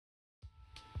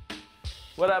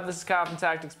What up, this is Kyle from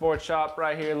Tactics Boardshop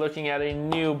right here looking at a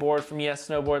new board from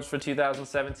Snowboards for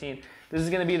 2017. This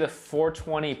is going to be the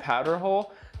 420 powder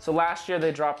hole. So last year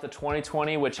they dropped the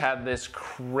 2020, which had this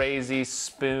crazy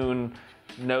spoon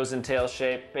nose and tail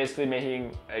shape, basically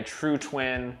making a true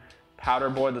twin powder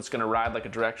board that's going to ride like a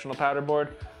directional powder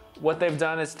board. What they've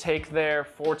done is take their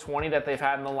 420 that they've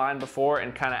had in the line before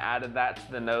and kind of added that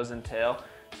to the nose and tail.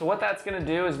 So what that's gonna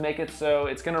do is make it so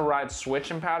it's gonna ride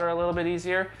switch and powder a little bit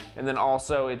easier, and then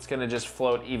also it's gonna just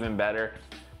float even better.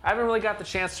 I haven't really got the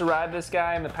chance to ride this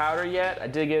guy in the powder yet. I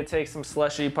did get to take some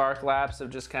slushy park laps of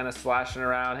just kind of slashing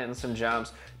around, hitting some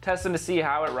jumps, testing to see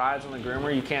how it rides on the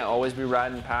groomer. You can't always be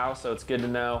riding POW, so it's good to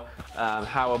know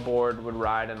how a board would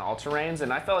ride in all terrains.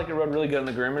 And I felt like it rode really good on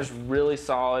the groomers, really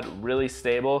solid, really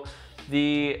stable.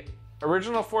 The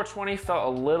original 420 felt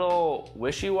a little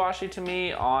wishy-washy to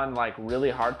me on like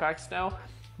really hard packed snow.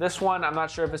 This one, I'm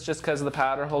not sure if it's just because of the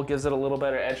powder hole gives it a little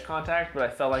better edge contact, but I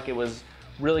felt like it was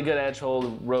really good edge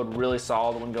hold, rode really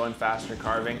solid when going faster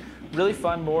carving. Really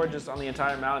fun board just on the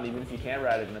entire mountain, even if you can't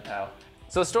ride it in the POW.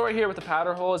 So the story here with the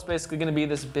powder hole is basically gonna be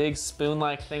this big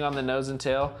spoon-like thing on the nose and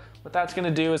tail. What that's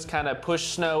gonna do is kind of push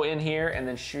snow in here and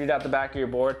then shoot it out the back of your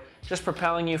board, just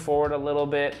propelling you forward a little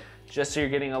bit, just so you're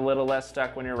getting a little less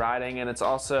stuck when you're riding. And it's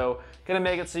also gonna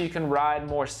make it so you can ride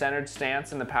more centered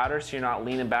stance in the powder, so you're not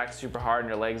leaning back super hard and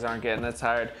your legs aren't getting that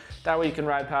tired. That way you can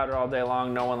ride powder all day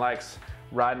long. No one likes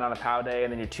riding on a POW day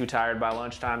and then you're too tired by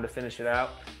lunchtime to finish it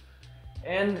out.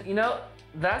 And you know,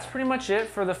 that's pretty much it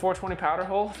for the 420 powder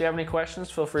hole. If you have any questions,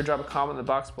 feel free to drop a comment in the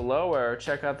box below or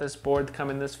check out this board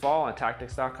coming this fall on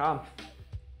tactics.com.